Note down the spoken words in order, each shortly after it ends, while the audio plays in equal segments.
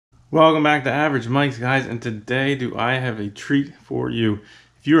Welcome back to Average Mike's, guys, and today do I have a treat for you.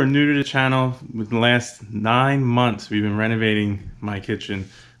 If you are new to the channel, within the last 9 months we've been renovating my kitchen.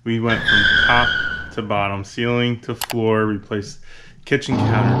 We went from top to bottom, ceiling to floor, replaced kitchen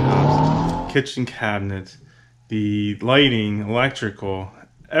countertops, kitchen cabinets, the lighting, electrical,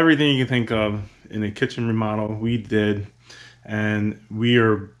 everything you can think of in a kitchen remodel we did. And we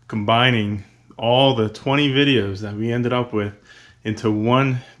are combining all the 20 videos that we ended up with into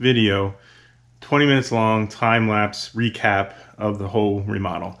one video, 20 minutes long, time-lapse recap of the whole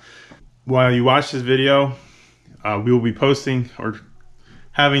remodel. While you watch this video, we will be posting or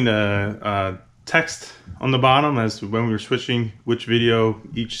having the text on the bottom as to when we were switching which video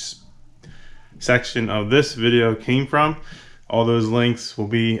each section of this video came from. All those links will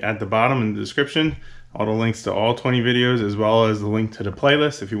be at the bottom in the description. All the links to all 20 videos, as well as the link to the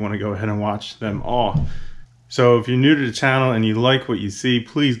playlist if you want to go ahead and watch them all. So if you're new to the channel and you like what you see,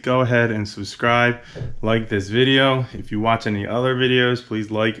 please go ahead and subscribe, like this video. If you watch any other videos, please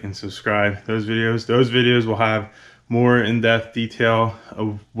like and subscribe those videos. Those videos will have more in-depth detail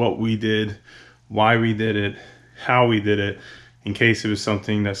of what we did, why we did it, how we did it, in case it was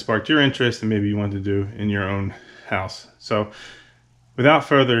something that sparked your interest and maybe you wanted to do in your own house. So without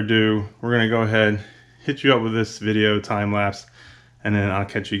further ado, we're gonna go ahead, hit you up with this video time lapse, and then I'll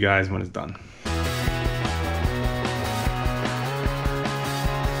catch you guys when it's done.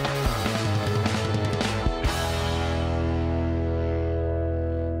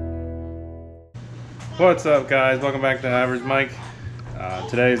 What's up, guys? Welcome back to Average Mike.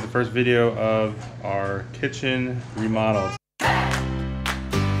 Today is the first video of our kitchen remodels.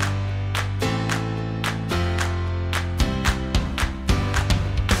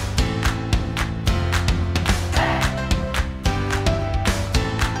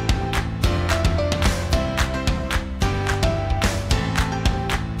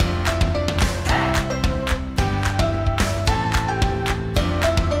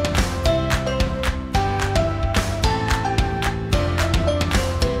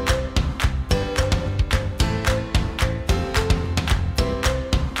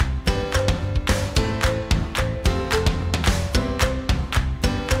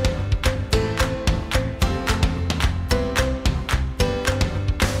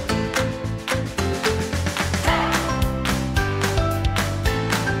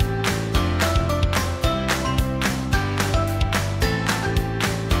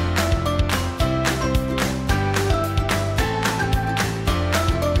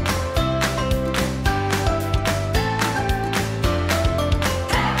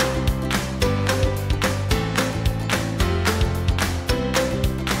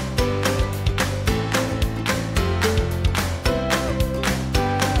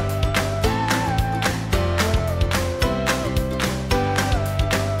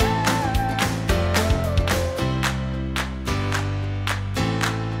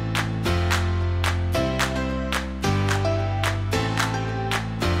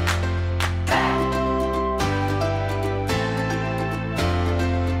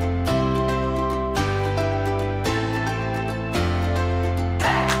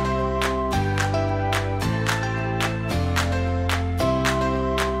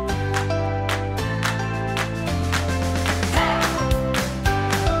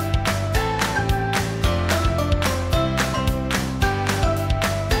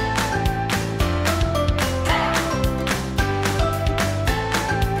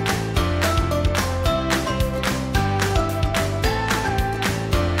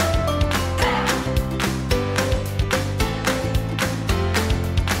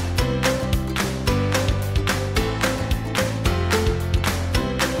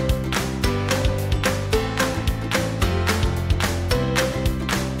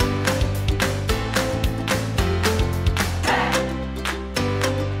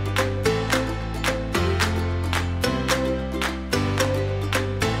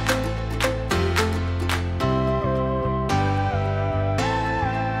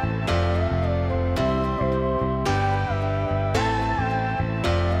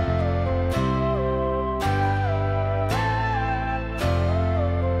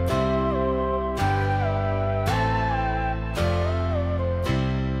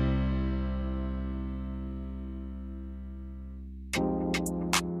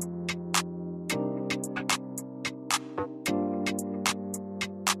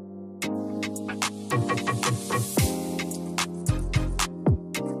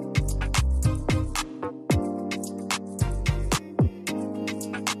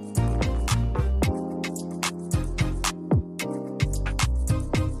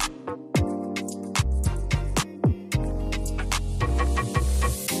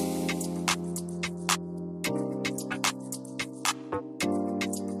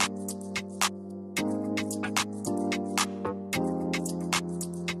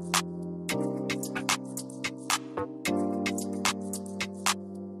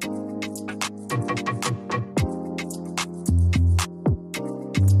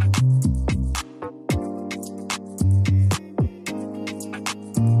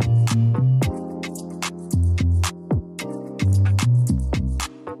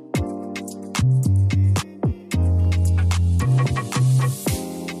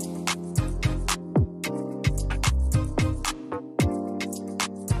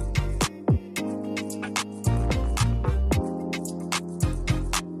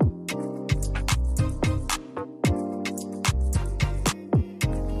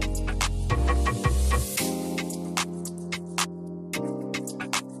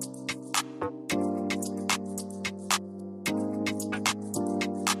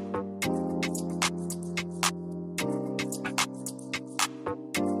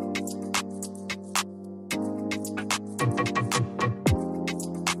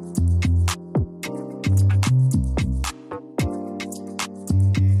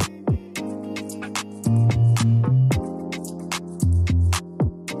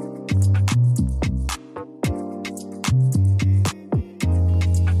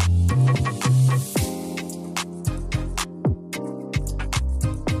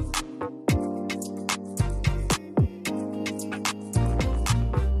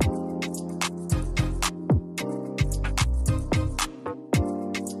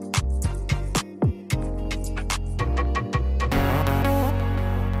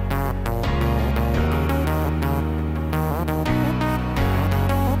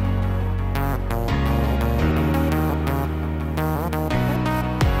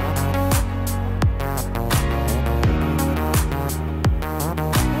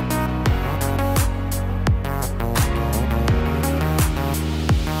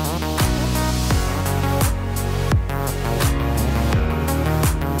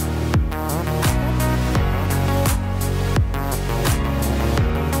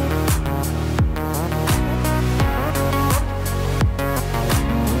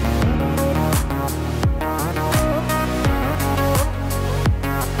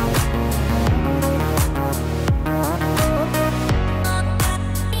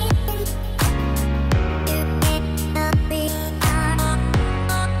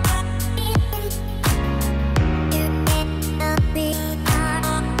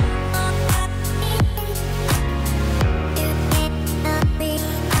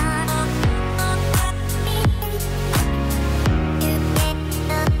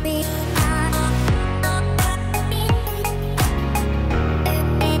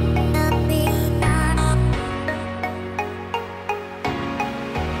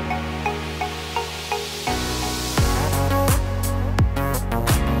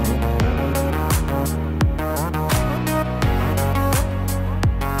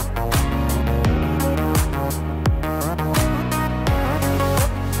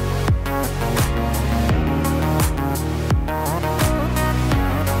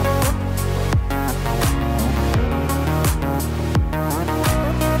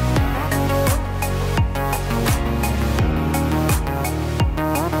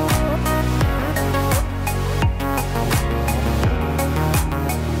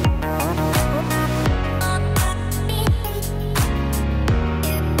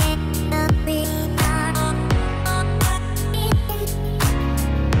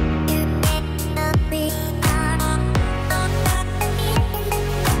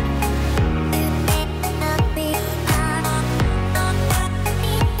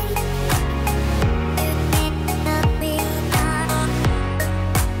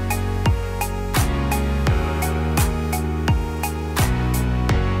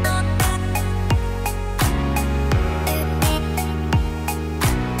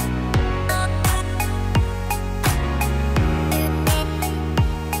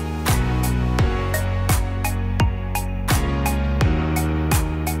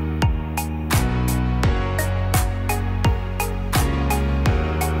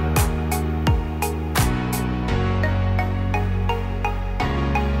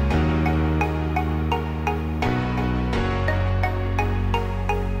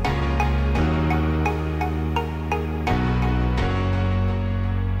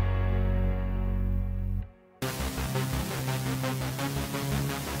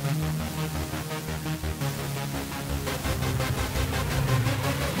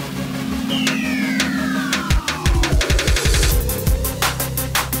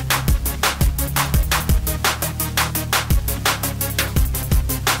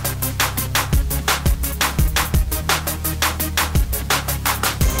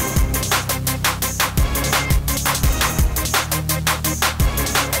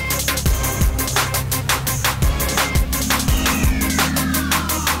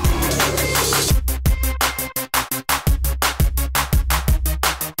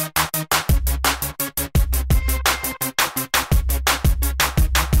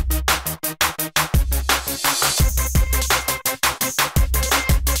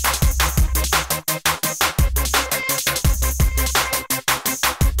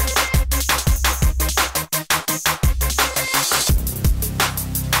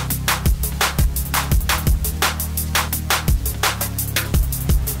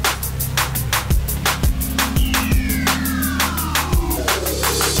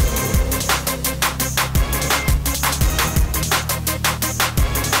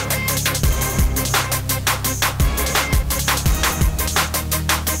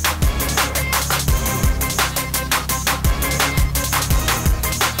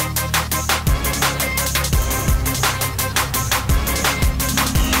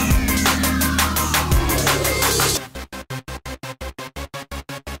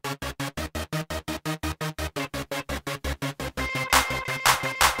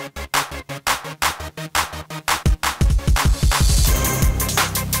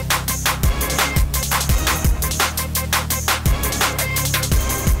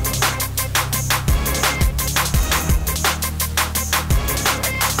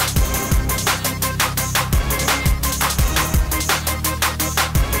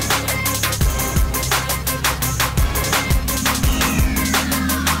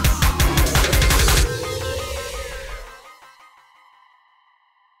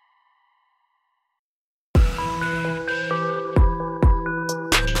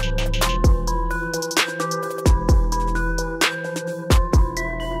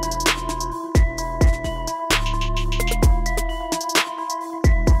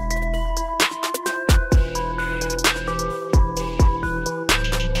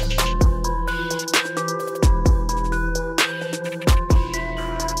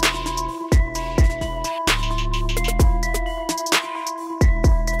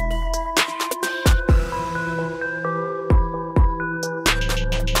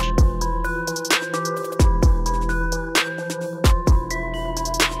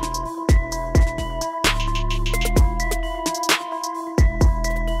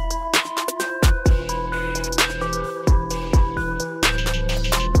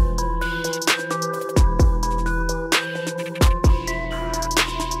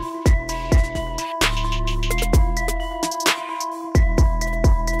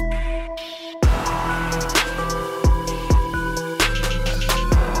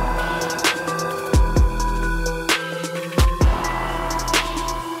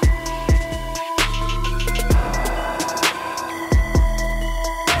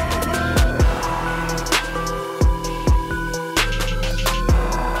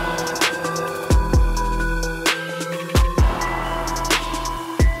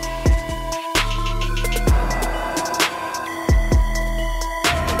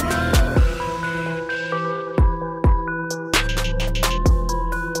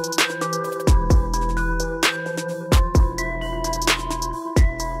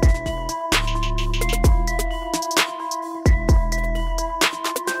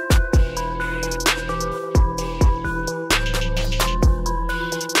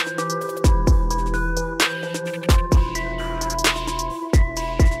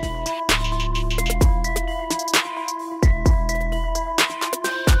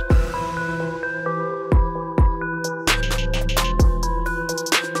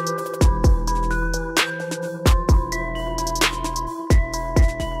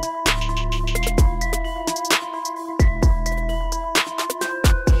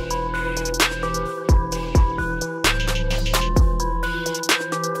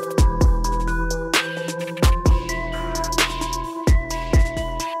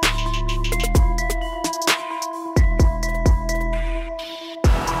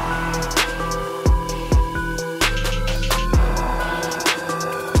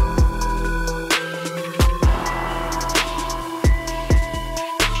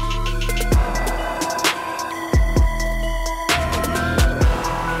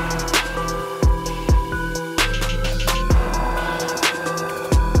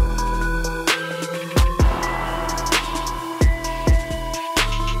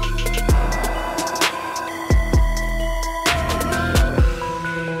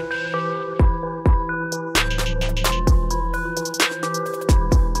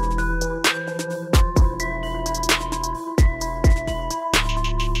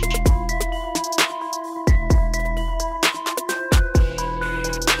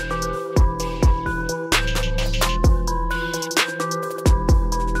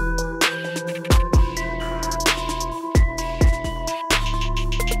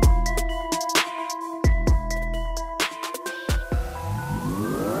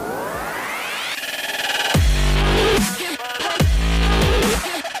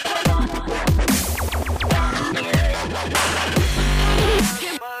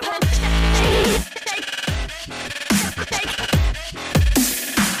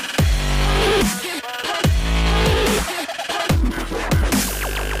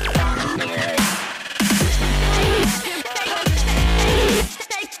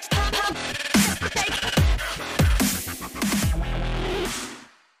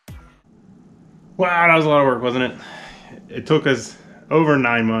 Wow, that was a lot of work, wasn't it? It took us over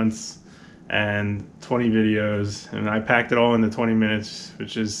 9 months and 20 videos, and I packed it all into 20 minutes,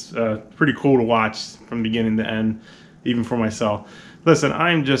 which is pretty cool to watch from beginning to end, even for myself. Listen,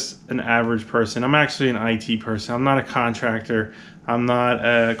 I'm just an average person. I'm actually an IT person. I'm not a contractor. I'm not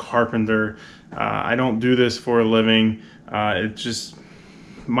a carpenter. I don't do this for a living. It's just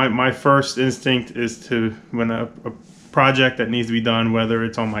my first instinct is to, when a project that needs to be done, whether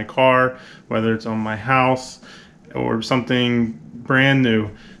it's on my car, whether it's on my house, or something brand new,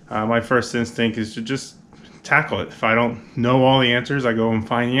 my first instinct is to just tackle it. If I don't know all the answers, I go and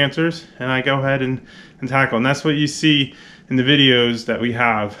find the answers, and I go ahead and tackle. And that's what you see in the videos that we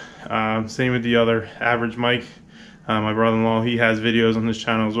have. Same with the other average Mike, my brother-in-law. He has videos on his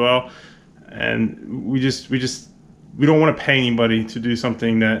channel as well. And we don't want to pay anybody to do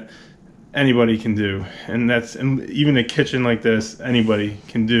something that anybody can do, and even a kitchen like this, anybody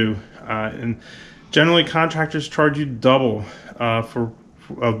can do. And generally, contractors charge you double for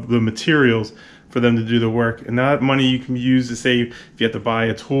the materials for them to do the work, and that money you can use to save if you have to buy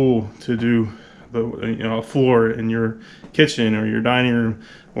a tool to do a floor in your kitchen or your dining room,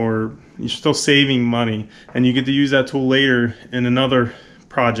 or you're still saving money, and you get to use that tool later in another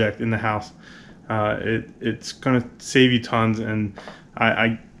project in the house. It's going to save you tons, and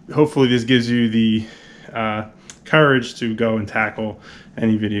I hopefully this gives you the courage to go and tackle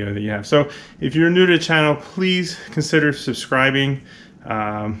any video that you have. So if you're new to the channel, please consider subscribing.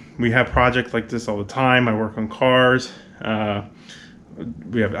 We have projects like this all the time. I work on cars. I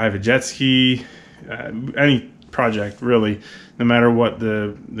have a jet ski. Any project really, no matter what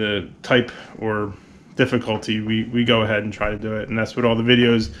the type or difficulty, we go ahead and try to do it. And that's what all the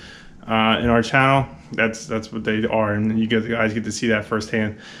videos in our channel, that's what they are, and you guys get to see that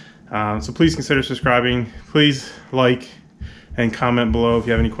firsthand. So please consider subscribing. Please like and comment below if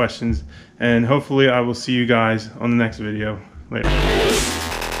you have any questions, and hopefully I will see you guys on the next video. Later.